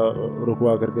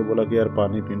रुकवा करके बोला कि यार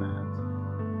पानी पीना है,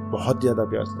 बहुत ज़्यादा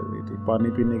प्यास लग रही थी। पानी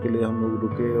पीने के लिए हम लोग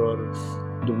रुके, और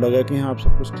जब लगा कि हाँ अब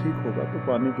सब कुछ ठीक होगा तो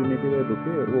पानी पीने के लिए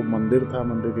रुके। वो मंदिर था,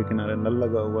 मंदिर के किनारे नल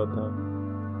लगा हुआ था।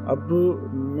 अब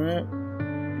मैं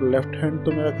लेफ्ट हैंड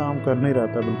तो मेरा काम कर नहीं रहा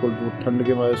था, बिल्कुल ठंड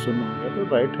के मारे सुन्न हो गया,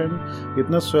 तो राइट हैंड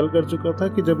इतना स्वेल कर चुका था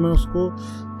कि जब मैं उसको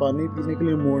पानी पीने के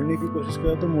लिए मोड़ने की कोशिश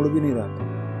करा तो मुड़ भी नहीं रहा था।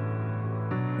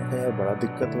 मैं कहा यार बड़ा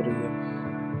दिक्कत हो रही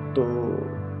है। तो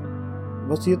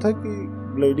बस ये था कि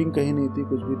ब्लीडिंग कहीं नहीं थी,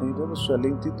 कुछ भी नहीं था, बस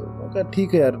स्वेलिंग थी। तो मैं कहा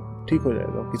ठीक है यार, ठीक हो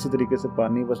जाएगा। किसी तरीके से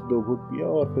पानी बस 2 घूंट पिया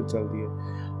और फिर चल दिए।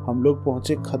 हम लोग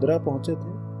पहुँचे, खदरा पहुँचे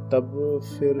थे, तब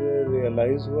फिर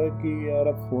रियलाइज़ हुआ कि यार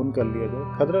अब फ़ोन कर लिया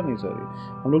जाए। खदरा नहीं, सॉरी,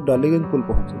 हम लोग डालीगंज पुल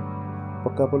पहुँचे।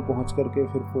 पक्का पुल पहुँच करके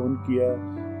फिर फ़ोन किया।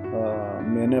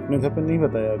 मैंने अपने घर पर नहीं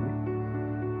बताया अभी,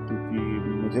 क्योंकि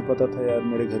मुझे पता था यार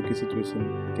मेरे घर की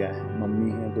सिचुएशन क्या है। मम्मी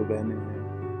हैं, 2 बहनें हैं,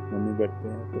 मम्मी बेड पे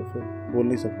हैं, तो फिर बोल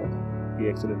नहीं सकता था कि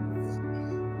एक्सीडेंट।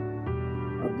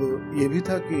 अब अब ये भी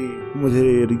था कि मुझे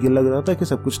ये लग रहा था कि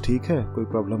सब कुछ ठीक है, कोई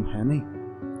प्रॉब्लम है नहीं,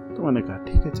 तो मैंने कहा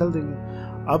ठीक है चल देंगे।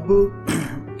 अब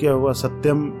क्या हुआ,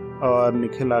 सत्यम और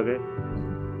निखिल आ गए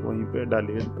वहीं पे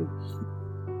डालीगंज पे,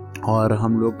 और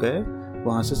हम लोग गए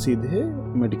वहाँ से सीधे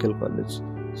मेडिकल कॉलेज।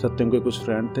 सत्यम के कुछ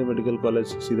फ्रेंड थे मेडिकल कॉलेज,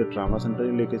 सीधे ट्रामा सेंटर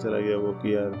ही लेके चला गया वो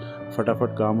कि यार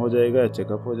फटाफट काम हो जाएगा,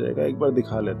 चेकअप हो जाएगा, एक बार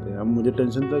दिखा लेते हैं। अब मुझे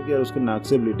टेंशन था कि यार उसके नाक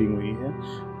से ब्लीडिंग हुई है,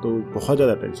 तो बहुत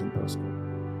ज़्यादा टेंशन था उसको।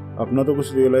 अपना तो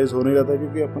कुछ रियलाइज़ हो नहीं रहा था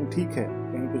क्योंकि अपन ठीक है,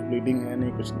 कहीं कुछ ब्लीडिंग है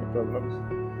नहीं, कुछ नहीं प्रॉब्लम,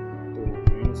 तो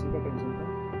मेन उसी का टेंशन था।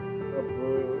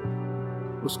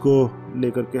 अब उसको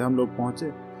लेकर के हम लोग पहुँचे,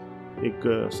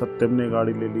 एक सत्यम ने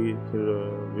गाड़ी ले ली,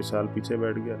 फिर विशाल पीछे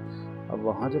बैठ गया। अब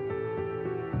वहाँ जब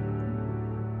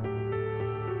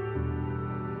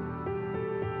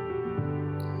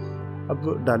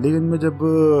डालीगंज में जब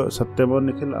सत्यम और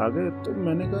निखिल आ गए तो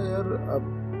मैंने कहा यार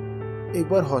अब एक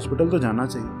बार हॉस्पिटल तो जाना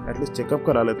चाहिए, एटलीस्ट चेकअप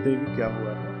करा लेते हैं कि क्या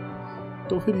हुआ है।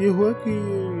 तो फिर ये हुआ कि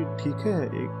ठीक है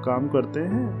एक काम करते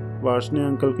हैं, वार्ष्णेय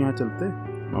अंकल के यहाँ चलते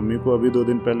हैं, मम्मी को अभी 2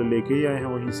 दिन पहले लेके ही आए हैं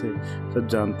वहीं से, सब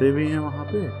जानते भी हैं वहाँ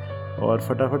पे, और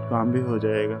फटाफट काम भी हो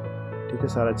जाएगा, ठीक है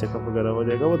सारा चेकअप वगैरह हो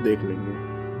जाएगा, वो देख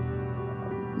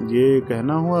लेंगे। ये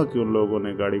कहना हुआ कि उन लोगों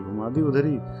ने गाड़ी घुमा दी उधर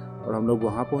ही, और हम लोग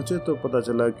वहाँ पहुँचे तो पता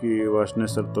चला कि वार्ष्णेय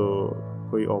सर तो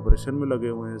कोई ऑपरेशन में लगे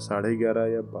हुए हैं। 11:30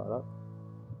 या 12,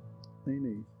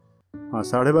 नहीं हाँ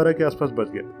 12:30 के आसपास बज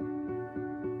गए,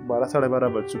 12 साढ़े 12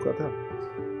 बज चुका था।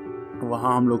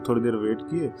 वहाँ हम लोग थोड़ी देर वेट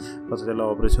किए, पता चला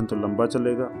ऑपरेशन तो लंबा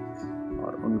चलेगा,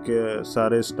 और उनके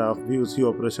सारे स्टाफ भी उसी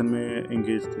ऑपरेशन में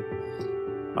एंगेज थे।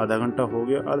 आधा घंटा हो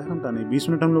गया, आधा घंटा नहीं 20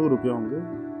 मिनट हम लोग रुके होंगे।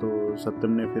 तो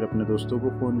सत्यम ने फिर अपने दोस्तों को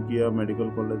फ़ोन किया मेडिकल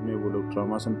कॉलेज में, वो लोग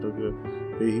ट्रॉमा सेंटर के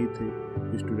पे ही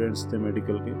थे, स्टूडेंट्स थे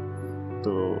मेडिकल के,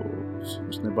 तो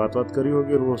उसने बात करी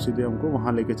होगी और वो सीधे हमको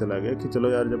वहाँ लेके चला गया कि चलो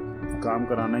यार जब काम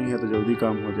कराना ही है तो जल्दी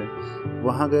काम हो जाए।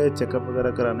 वहाँ गए चेकअप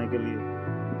वगैरह कराने के लिए,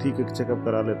 ठीक है चेकअप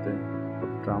करा लेते हैं।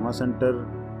 अब ट्रॉमा सेंटर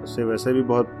से वैसे भी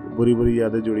बहुत बुरी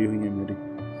यादें जुड़ी हुई हैं मेरी,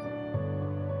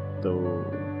 तो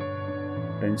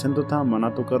टेंशन तो था, मना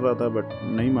तो कर रहा था बट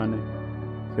नहीं माने।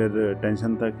 फिर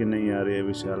टेंशन था कि नहीं यार ये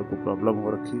विशाल को प्रॉब्लम हो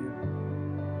रखी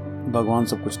है, भगवान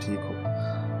सब कुछ ठीक हो।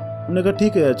 हमने कहा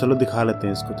ठीक है चलो दिखा लेते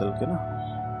हैं इसको चल के ना,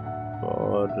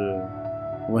 और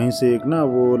वहीं से एक ना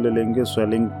वो ले लेंगे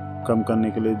स्वेलिंग कम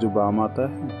करने के लिए जो बाम आता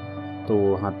है, तो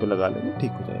वो हाथ पे लगा लेंगे,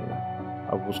 ठीक हो जाएगा।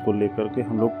 अब उसको लेकर के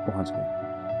हम लोग पहुंच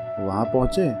गए। वहाँ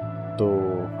पहुँचे तो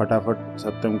फटाफट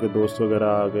सत्यम के दोस्त वगैरह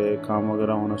आ गए, काम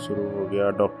वगैरह होना शुरू हो गया।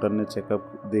 डॉक्टर ने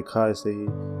चेकअप देखा, ऐसे ही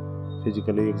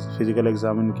फिजिकल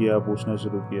एग्जामिन किया, पूछना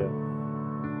शुरू किया।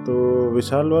 तो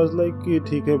विशाल वाज लाइक कि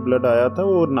ठीक है ब्लड आया था,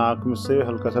 वो नाक में से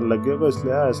हल्का सा लग गया,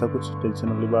 इसलिए ऐसा कुछ टेंशन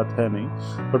वाली बात है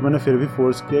नहीं। बट मैंने फिर भी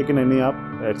फोर्स किया कि नहीं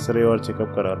आप एक्सरे और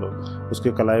चेकअप करा लो।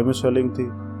 उसके कलाई में स्वेलिंग थी,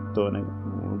 तो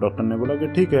नहीं, डॉक्टर ने बोला कि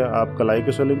ठीक है आप कलाई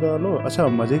की स्वेलिंग करा लो। अच्छा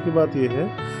मज़े की बात यह है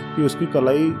कि उसकी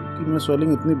कलाई की में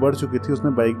स्वेलिंग इतनी बढ़ चुकी थी,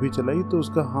 उसने बाइक भी चलाई तो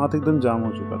उसका हाथ एकदम जाम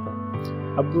हो चुका था।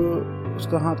 अब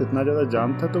उसका हाथ इतना ज़्यादा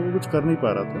जाम था तो वो कुछ कर नहीं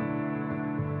पा रहा था,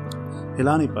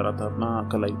 हिला नहीं पा रहा था अपना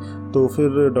कलाई। तो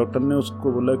फिर डॉक्टर ने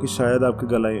उसको बोला कि शायद आपकी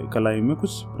कलाई में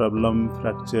कुछ प्रॉब्लम,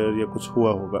 फ्रैक्चर या कुछ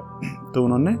हुआ होगा। तो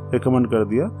उन्होंने रिकमेंड कर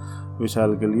दिया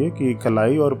विशाल के लिए कि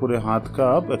कलाई और पूरे हाथ का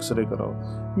आप एक्सरे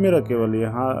कराओ। मेरा केवल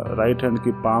यहाँ राइट हैंड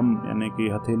की पाम यानी कि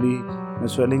हथेली में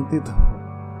स्वेलिंग थी, तो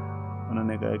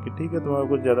उन्होंने कहा कि ठीक है तुम्हारा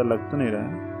कुछ ज़्यादा लग तो नहीं रहा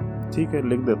है, ठीक है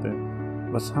लिख देते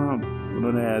हैं बस। हाँ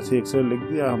उन्होंने ऐसे एक्सरे लिख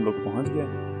दिया, हम लोग पहुँच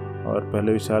गए और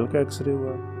पहले विशाल का एक्सरे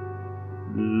हुआ।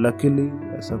 लकीली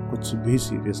ऐसा कुछ भी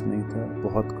सीरियस नहीं था,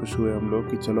 बहुत खुश हुए हम लोग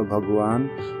कि चलो भगवान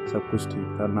सब कुछ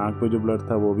ठीक था। नाक पे जो ब्लड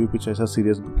था वो भी कुछ ऐसा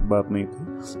सीरियस बात नहीं थी,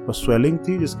 बस स्वेलिंग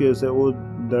थी जिसकी वजह से वो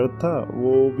दर्द था,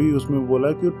 वो भी उसमें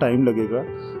बोला कि टाइम लगेगा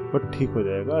बट ठीक हो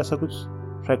जाएगा, ऐसा कुछ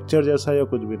फ्रैक्चर जैसा या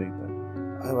कुछ भी नहीं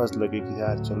था। बस लगे कि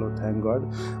यार चलो थैंक गॉड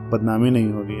बदनामी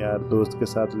नहीं होगी यार, दोस्त के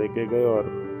साथ लेके गए और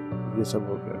ये सब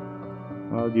हो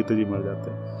गया, और जीते जी मर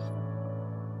जाते।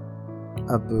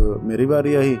 अब मेरी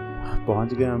बारी आई,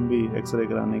 पहुंच गए हम भी एक्सरे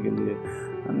कराने के लिए।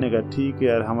 हमने कहा ठीक है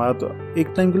यार, हमारा तो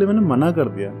एक टाइम के लिए मैंने मना कर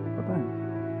दिया पता है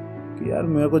कि यार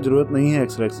मेरे को ज़रूरत नहीं है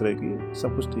एक्सरे की,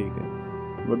 सब कुछ ठीक है।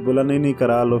 बट बोला नहीं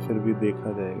करा लो फिर भी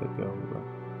देखा जाएगा क्या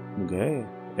होगा। गए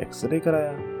एक्सरे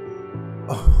कराया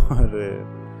और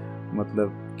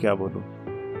मतलब क्या बोलूँ,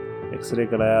 एक्सरे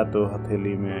कराया तो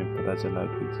हथेली में पता चला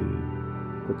कि जी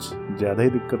कुछ ज़्यादा ही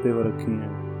दिक्कतें हो रखी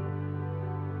हैं।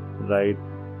 राइट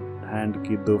हैंड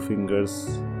की 2 फिंगर्स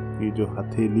की जो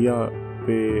हथेलियाँ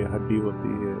पे हड्डी होती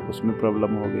है उसमें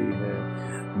प्रॉब्लम हो गई है,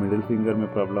 मिडिल फिंगर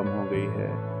में प्रॉब्लम हो गई है।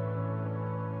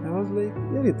 आई वाज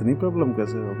लाइक यार इतनी प्रॉब्लम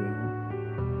कैसे हो गई है।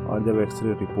 और जब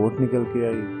एक्सरे रिपोर्ट निकल के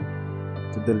आई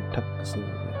तो दिल ठक से हो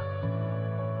गया।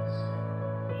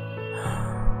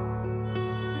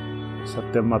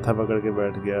 सत्यम माथा पकड़ के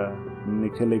बैठ गया,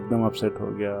 निखिल एकदम अपसेट हो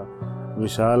गया,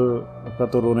 विशाल का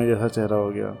तो रोने जैसा चेहरा हो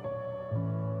गया।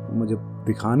 मुझे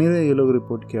दिखा नहीं रहे ये लोग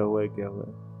रिपोर्ट क्या हुआ है।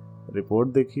 रिपोर्ट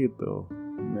देखी तो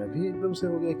मैं भी एकदम से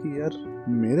हो गया कि यार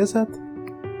मेरे साथ,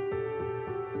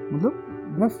 मतलब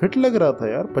मैं फिट लग रहा था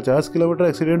यार। 50 किलोमीटर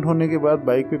एक्सीडेंट होने के बाद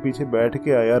बाइक पे पीछे बैठ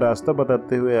के आया, रास्ता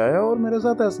बताते हुए आया, और मेरे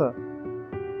साथ ऐसा।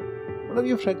 मतलब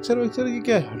ये फ्रैक्चर ये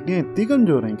क्या है, हड्डियां इतनी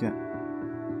कमजोर हैं क्या?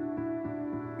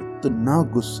 इतना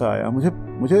गुस्सा आया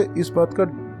मुझे इस बात का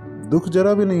दुख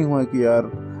जरा भी नहीं हुआ कि यार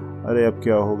अरे अब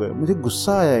क्या हो गया। मुझे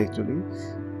गुस्सा आया एक्चुअली,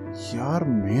 यार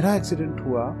मेरा एक्सीडेंट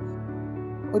हुआ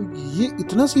और ये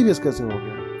इतना सीरियस कैसे हो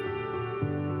गया।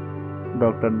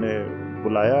 डॉक्टर ने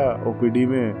बुलाया ओपीडी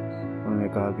में, उन्होंने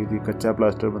कहा कि जी कच्चा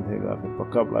प्लास्टर बंधेगा, फिर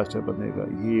पक्का प्लास्टर बंधेगा,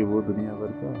 ये वो दुनिया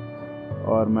भर का।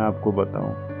 और मैं आपको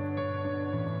बताऊं,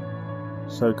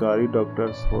 सरकारी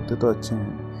डॉक्टर्स होते तो अच्छे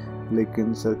हैं,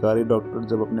 लेकिन सरकारी डॉक्टर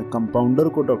जब अपने कंपाउंडर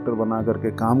को डॉक्टर बना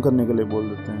करके काम करने के लिए बोल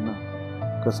देते हैं ना,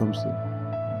 कसम से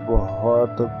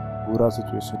बहुत बुरा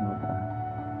सिचुएशन होता है।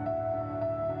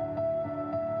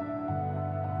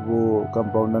 वो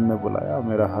कंपाउंडर ने बुलाया,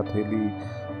 मेरा हथेली,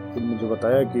 फिर मुझे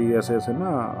बताया कि ऐसे ऐसे ना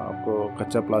आपको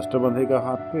कच्चा प्लास्टर बंधेगा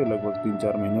हाथ पे, लगभग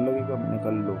 3-4 महीने लगेगा। मैंने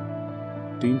कहा लो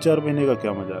 3-4 महीने का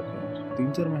क्या मजाक है यार,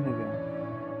 3-4 महीने का।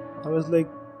 आई वाज लाइक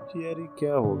कि यार ये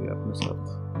क्या हो गया अपने साथ।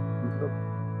 मतलब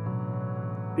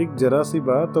एक जरा सी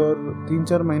बात और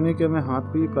 3-4 महीने के मैं हाथ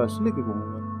पे ही प्लास्टर लेके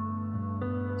घूमूंगा,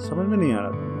 समझ में नहीं आ रहा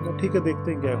था। मैंने कहा ठीक है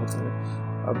देखते हैं क्या होता है।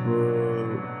 अब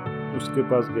उसके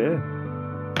पास गए,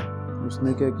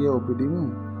 उसने क्या किया ओपीडी में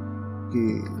कि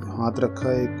हाथ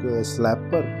रखा एक स्लैब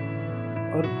पर,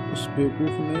 और उस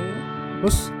बेवकूफ ने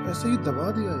बस ऐसे ही दबा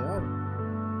दिया यार।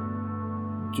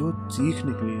 जो चीख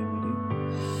निकली है मेरी,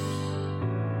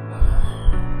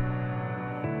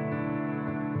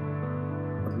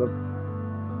 मतलब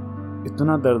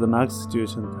इतना दर्दनाक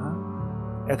सिचुएशन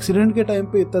था। एक्सीडेंट के टाइम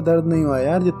पे इतना दर्द नहीं हुआ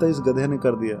यार जितना इस गधे ने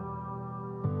कर दिया।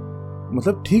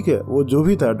 मतलब ठीक है वो जो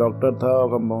भी था, डॉक्टर था और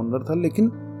कंपाउंडर था,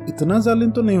 लेकिन इतना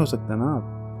जालिम तो नहीं हो सकता ना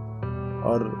आप।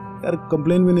 और यार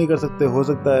कंप्लेन भी नहीं कर सकते, हो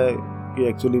सकता है कि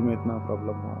एक्चुअली में इतना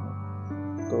प्रॉब्लम हुआ।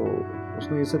 तो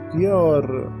उसने ये सब किया और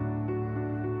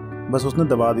बस उसने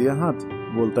दबा दिया हाथ।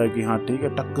 बोलता है कि हाँ ठीक है,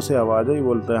 टक से आवाज़ आई,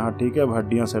 बोलता है हाँ ठीक है अब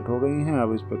हड्डियाँ सेट हो गई हैं,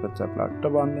 अब इस पर कच्चा प्लास्टर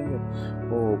बांध देंगे।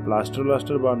 वो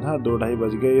प्लास्टर बांधा, 2-2:30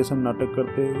 बज गए ये सब नाटक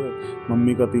करते हुए।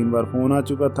 मम्मी का 3 बार फ़ोन आ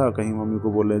चुका था, कहीं मम्मी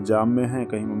को बोल रहे हैं जाम में हैं,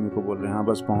 कहीं मम्मी को बोल रहे हैं हाँ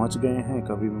बस पहुँच गए हैं,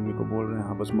 कभी मम्मी को बोल रहे हैं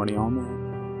हाँ बस मड़ियाओं में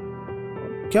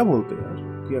हैं। क्या बोलते यार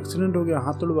कि एक्सीडेंट हो गया,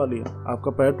 हाथ तोड़वा लिया,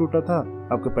 आपका पैर टूटा था,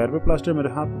 आपके पैर पे प्लास्टर, मेरे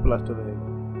हाथ पे प्लास्टर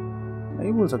रहेगा।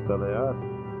 नहीं बोल सकता था यार।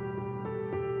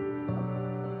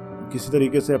 किसी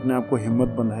तरीके से अपने आप को हिम्मत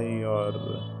बंधाई और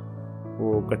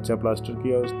वो कच्चा प्लास्टर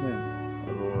किया उसने,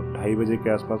 और वो 2:30 बजे के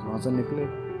आसपास वहाँ से निकले।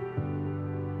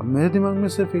 अब मेरे दिमाग में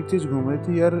सिर्फ एक चीज़ घूम रही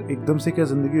थी, यार एकदम से क्या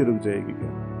ज़िंदगी रुक जाएगी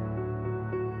क्या।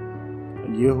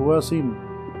 ये हुआ सीन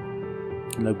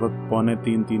लगभग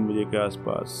 2:45-3 बजे के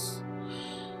आसपास।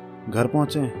 घर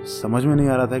पहुंचे, समझ में नहीं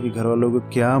आ रहा था कि घर वालों को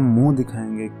क्या मुंह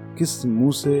दिखाएंगे, किस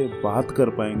मुंह से बात कर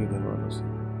पाएंगे घर वालों से।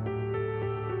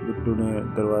 बिट्टू ने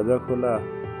दरवाज़ा खोला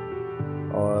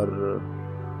और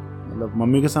मतलब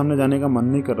मम्मी के सामने जाने का मन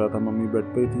नहीं कर रहा था। मम्मी बेड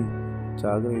पे ही थी,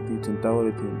 जाग रही थी, चिंता हो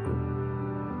रही थी उनको।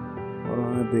 और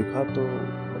उन्होंने देखा तो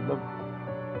मतलब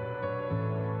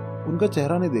उनका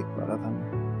चेहरा नहीं देख पा रहा था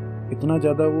मैं, इतना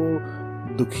ज़्यादा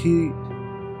वो दुखी।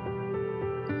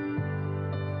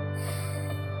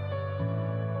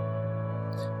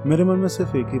 मेरे मन में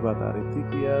सिर्फ एक ही बात आ रही थी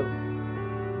कि यार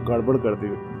गड़बड़ कर दी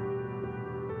उसने।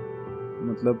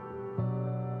 मतलब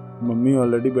मम्मी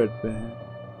ऑलरेडी बेड पे हैं,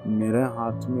 मेरे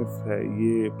हाथ में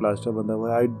ये प्लास्टर बंधा हुआ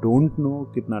है। आई डोंट नो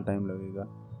कितना टाइम लगेगा।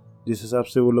 जिस हिसाब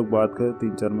से वो लोग बात करें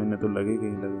 3-4 महीने तो लगेंगे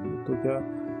ही लगेंगे। तो क्या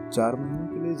 4 महीने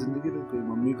के लिए ज़िंदगी रुक गई।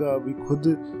 मम्मी का अभी खुद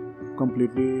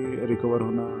कम्प्लीटली रिकवर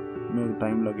होना में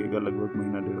टाइम लगेगा, लगभग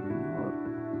 1-1.5 महीना। और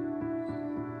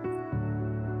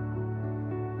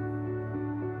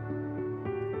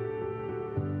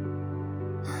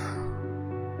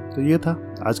तो ये था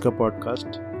आज का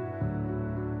पॉडकास्ट।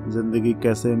 ज़िंदगी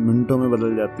कैसे मिनटों में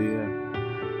बदल जाती है,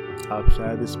 आप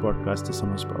शायद इस पॉडकास्ट से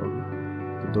समझ पाओगे।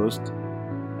 तो दोस्त,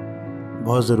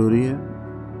 बहुत ज़रूरी है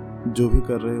जो भी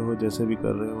कर रहे हो, जैसे भी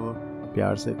कर रहे हो,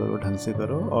 प्यार से करो, ढंग से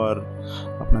करो और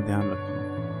अपना ध्यान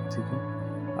रखो, ठीक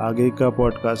है। आगे का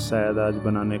पॉडकास्ट शायद आज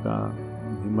बनाने का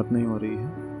हिम्मत नहीं हो रही है,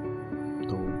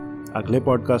 तो अगले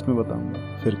पॉडकास्ट में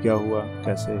बताऊंगा फिर क्या हुआ,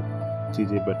 कैसे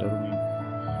चीज़ें बेटर हुई,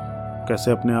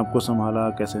 कैसे अपने आप को संभाला,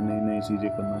 कैसे नई नई चीज़ें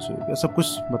करना शुरू किया, सब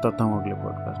कुछ बताता हूँ अगले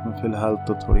पॉडकास्ट में। फ़िलहाल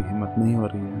तो थोड़ी हिम्मत नहीं हो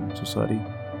रही है, सो सॉरी।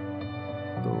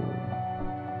 तो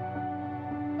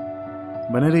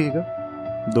बने रहिएगा,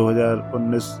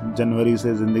 2019 जनवरी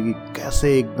से ज़िंदगी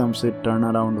कैसे एकदम से टर्न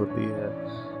अराउंड होती है,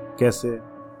 कैसे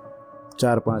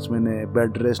 4-5 महीने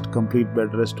bed rest, complete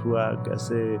bed rest हुआ,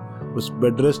 कैसे उस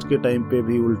बेड रेस्ट के टाइम पे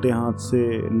भी उल्टे हाथ से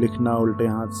लिखना, उल्टे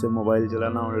हाथ से मोबाइल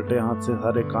चलाना, उल्टे हाथ से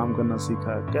सारे काम करना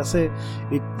सीखा, कैसे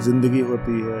एक ज़िंदगी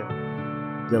होती है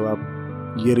जब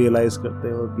आप ये रियलाइज़ करते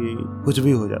हो कि कुछ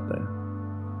भी हो जाता है,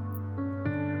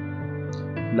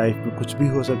 लाइफ में कुछ भी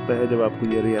हो सकता है। जब आपको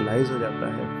ये रियलाइज़ हो जाता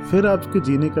है, फिर आपके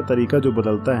जीने का तरीका जो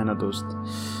बदलता है ना दोस्त,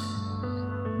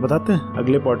 बताते हैं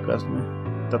अगले पॉडकास्ट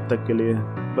में। तब तक के लिए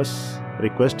बस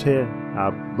रिक्वेस्ट है,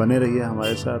 आप बने रहिए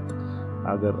हमारे साथ।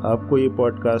 अगर आपको ये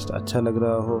पॉडकास्ट अच्छा लग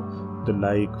रहा हो तो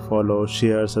लाइक, फॉलो,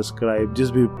 शेयर, सब्सक्राइब,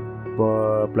 जिस भी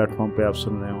प्लेटफॉर्म पे आप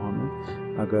सुन रहे हो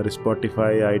हमें। अगर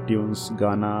स्पॉटिफाई, आईट्यून्स,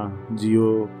 गाना,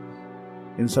 जियो,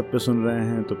 इन सब पे सुन रहे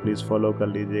हैं तो प्लीज़ फॉलो कर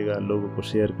लीजिएगा, लोगों को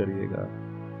शेयर करिएगा।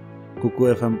 कुकू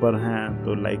FM पर हैं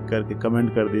तो लाइक करके कमेंट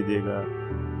कर दीजिएगा।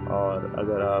 और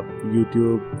अगर आप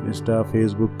YouTube, इंस्टा,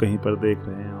 फेसबुक कहीं पर देख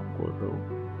रहे हैं हमको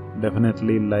तो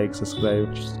definitely like,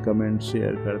 subscribe, comment,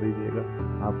 share कर दीजिएगा।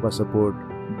 आपका सपोर्ट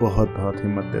बहुत बहुत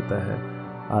हिम्मत देता है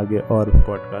आगे और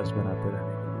पॉडकास्ट बनाते रहने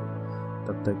के लिए।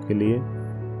 तब तक के लिए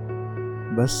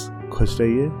बस खुश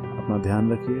रहिए, अपना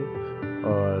ध्यान रखिए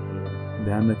और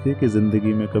ध्यान रखिए कि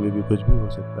ज़िंदगी में कभी भी कुछ भी हो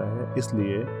सकता है,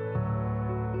 इसलिए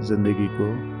ज़िंदगी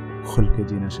को खुल के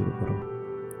जीना शुरू करो।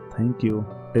 Thank you.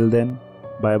 Till then,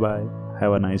 bye bye,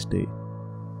 have a nice day.